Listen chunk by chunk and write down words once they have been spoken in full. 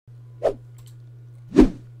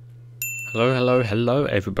Hello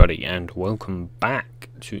everybody, and welcome back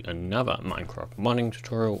to another Minecraft modding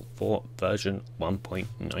tutorial for version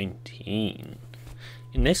 1.19.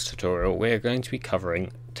 In this tutorial we're going to be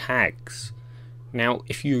covering tags. Now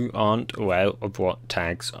if you aren't aware of what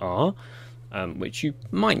tags are, which you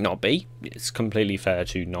might not be, it's completely fair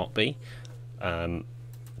to not be,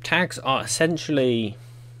 tags are essentially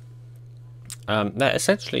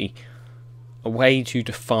a way to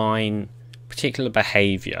define particular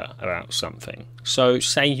behavior about something. So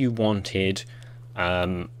say you wanted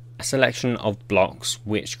a selection of blocks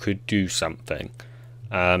which could do something,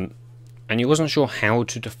 and you wasn't sure how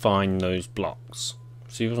to define those blocks.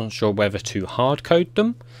 So you wasn't sure whether to hard code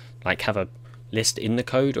them, like have a list in the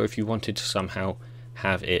code, or if you wanted to somehow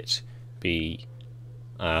have it be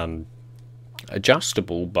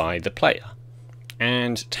adjustable by the player.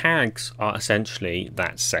 And tags are essentially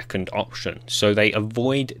that second option. So they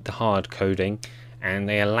avoid the hard coding and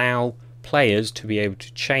they allow players to be able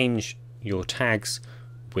to change your tags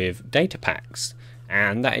with data packs.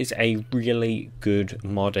 And that is a really good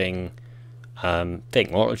modding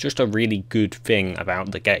thing, or just a really good thing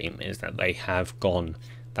about the game, is that they have gone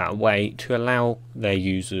that way to allow their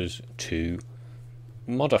users to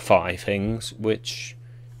modify things which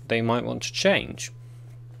they might want to change.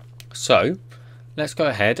 So let's go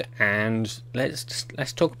ahead and let's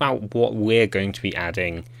talk about what we're going to be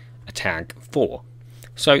adding a tag for.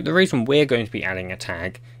 So the reason we're going to be adding a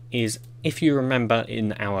tag is, if you remember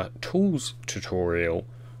in our tools tutorial,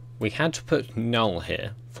 we had to put null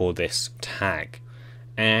here for this tag,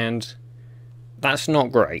 and that's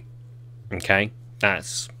not great. Okay,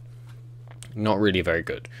 that's not really very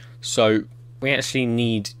good. So we actually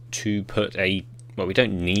need to put well, we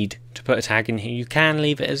don't need to put a tag in here. You can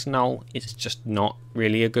leave it as null. It's just not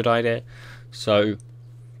really a good idea. So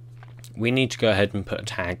we need to go ahead and put a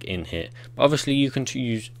tag in here. But obviously you can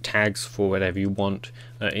use tags for whatever you want.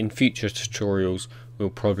 In future tutorials, we'll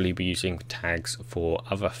probably be using tags for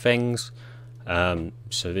other things.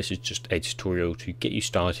 So this is just a tutorial to get you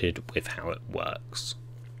started with how it works.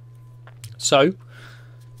 So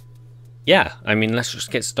yeah, I mean, let's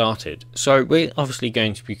just get started. So we're obviously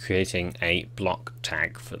going to be creating a block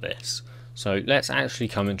tag for this. So let's actually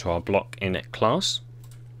come into our block init class,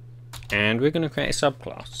 and we're going to create a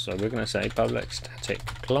subclass. So we're going to say public static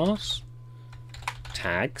class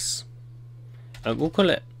tags, and we'll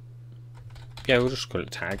call it, we'll just call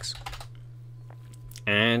it tags.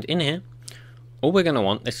 And in here, all we're going to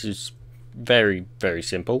want, this is very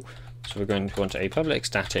simple. So we're going to want a public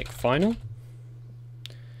static final.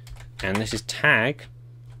 And this is tag.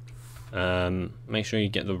 Make sure you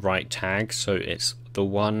get the right tag. So it's the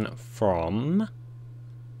one from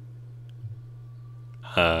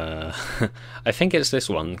I think it's this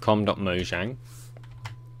one, com.mojang.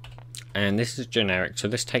 And this is generic, so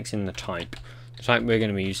this takes in the type. The type we're going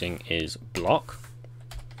to be using is block.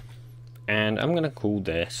 And I'm going to call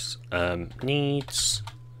this needs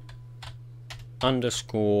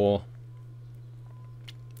underscore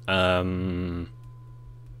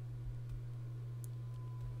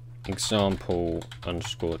example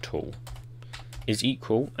underscore tool is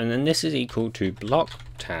equal, and then this is equal to block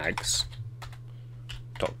tags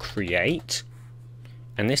dot create,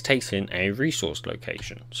 and this takes in a resource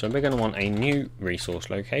location. So we're going to want a new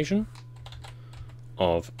resource location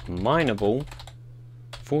of mineable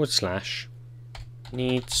 /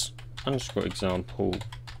 needs underscore example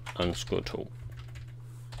underscore tool.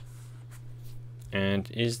 And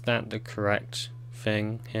is that the correct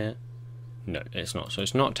thing here? No, it's not. So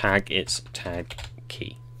it's not tag, it's tag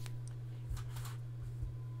key.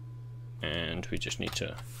 And we just need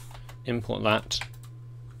to import that.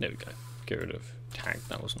 There we go. Get rid of tag.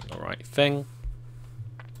 That wasn't the right thing.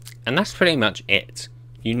 And that's pretty much it.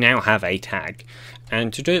 You now have a tag.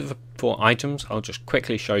 And to do it for items, I'll just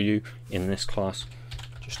quickly show you in this class,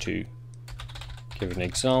 just to give an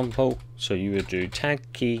example. So you would do tag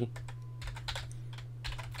key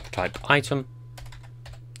type item.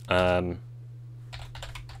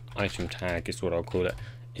 Item tag is what I'll call it,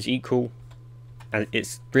 is equal, and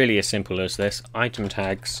it's really as simple as this: item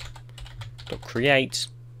tags dot create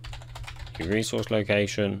your resource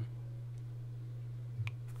location.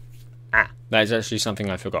 That is actually something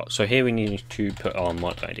I forgot. So here we need to put our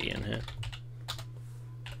mod ID in here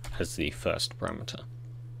as the first parameter,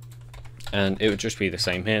 and it would just be the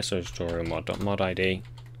same here. So tutorial mod.mod ID,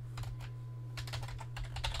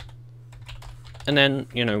 and then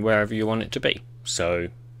wherever you want it to be. So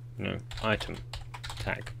item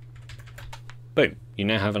tag. Boom. You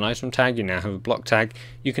now have an item tag, you now have a block tag.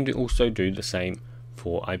 You can also do the same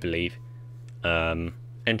for, I believe,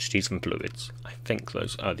 entities and fluids. I think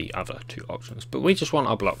those are the other two options, but we just want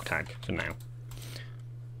our block tag for now.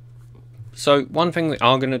 So one thing we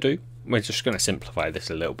are going to do, we're just going to simplify this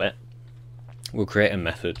a little bit. We'll create a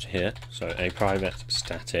method here, so a private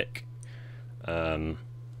static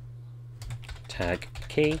tag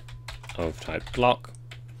key of type block,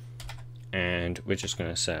 and we're just going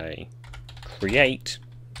to say create,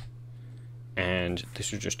 and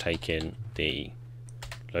this will just take in the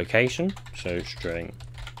location, so string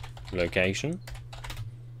location,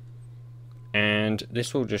 and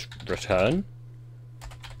this will just return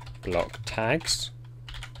block tags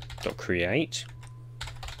dot create.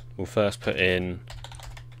 We'll first put in,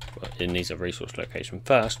 well, it needs a resource location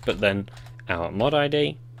first, but then our mod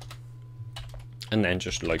ID, and then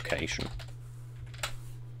just location.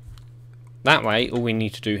 That way, all we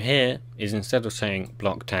need to do here is, instead of saying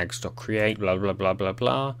block tags dot create blah blah blah blah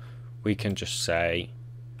blah, we can just say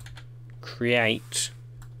create,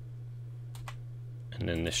 and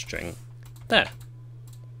then this string there.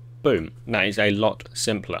 Boom. That is a lot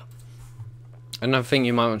simpler. Another thing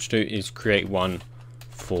you might want to do is create one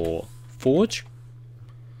for Forge.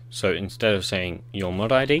 So instead of saying your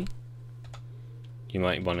mod ID, you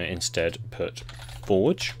might want to instead put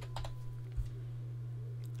Forge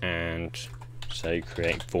and say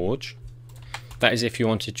create Forge. That is if you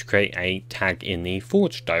wanted to create a tag in the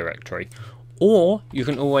Forge directory, or you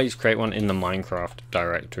can always create one in the Minecraft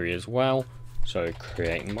directory as well. So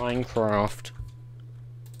create Minecraft,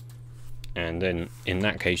 and then in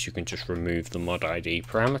that case you can just remove the mod ID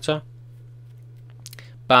parameter.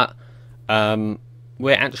 But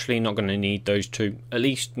we're actually not going to need those two, at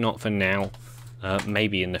least not for now.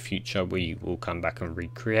 Maybe in the future we will come back and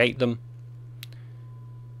recreate them.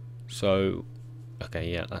 So okay,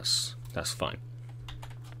 yeah, that's fine.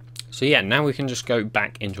 So yeah, now we can just go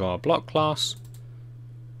back into our block class,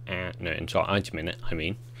 and no, into our item init, I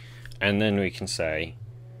mean, and then we can say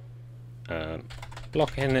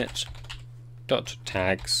block init dot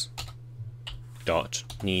tags dot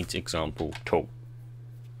needs example tool.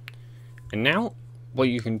 And now what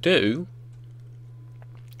you can do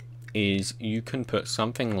is you can put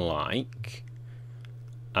something like,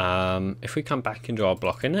 if we come back into our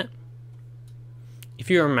block init, if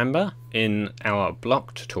you remember in our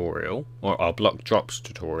block tutorial, or our block drops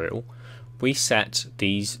tutorial, we set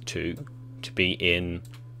these two to be in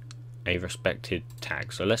a respected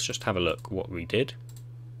tag. So let's just have a look what we did.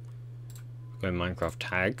 Go in Minecraft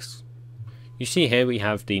tags. You see here we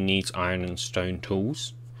have the needs iron and stone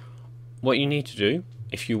tools. What you need to do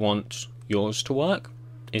if you want yours to work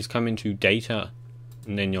is come into data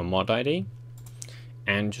and then your mod ID,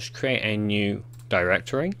 and just create a new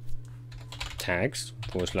directory, tags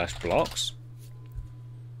 / blocks,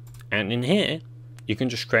 and in here you can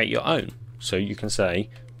just create your own. So you can say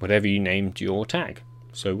whatever you named your tag.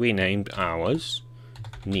 So we named ours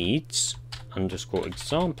needs _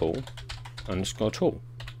 example _ tool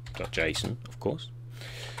 .json, of course,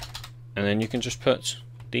 and then you can just put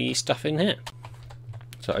the stuff in here.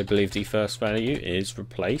 So I believe the first value is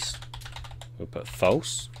replace. We'll put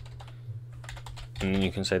false, and then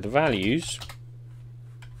you can say the values,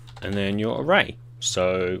 and then your array.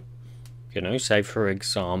 So, you know, say for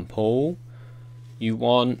example, you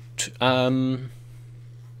want I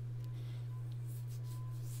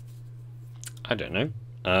don't know,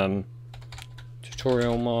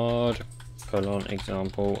 tutorial mod :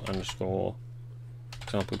 example _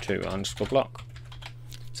 example 2 _ block.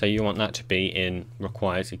 So you want that to be in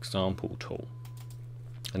requires example tool,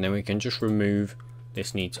 and then we can just remove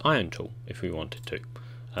this needs iron tool if we wanted to.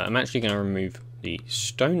 I'm actually going to remove the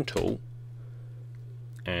stone tool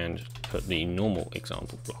and put the normal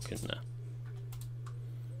example block in there.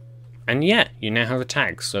 And yeah, you now have a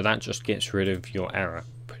tag, so that just gets rid of your error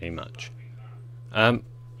pretty much. Yeah,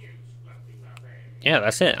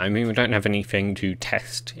 that's it. I mean, we don't have anything to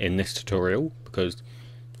test in this tutorial because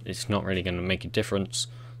it's not really going to make a difference.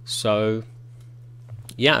 So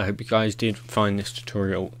yeah, I hope you guys did find this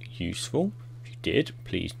tutorial useful. If you did,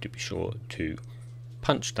 please do be sure to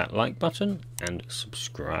punch that like button and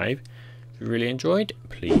subscribe. If you really enjoyed,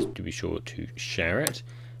 please do be sure to share it.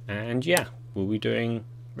 And yeah, we'll be doing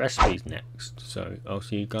recipes next, so I'll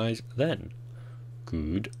see you guys then.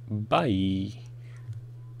 Goodbye.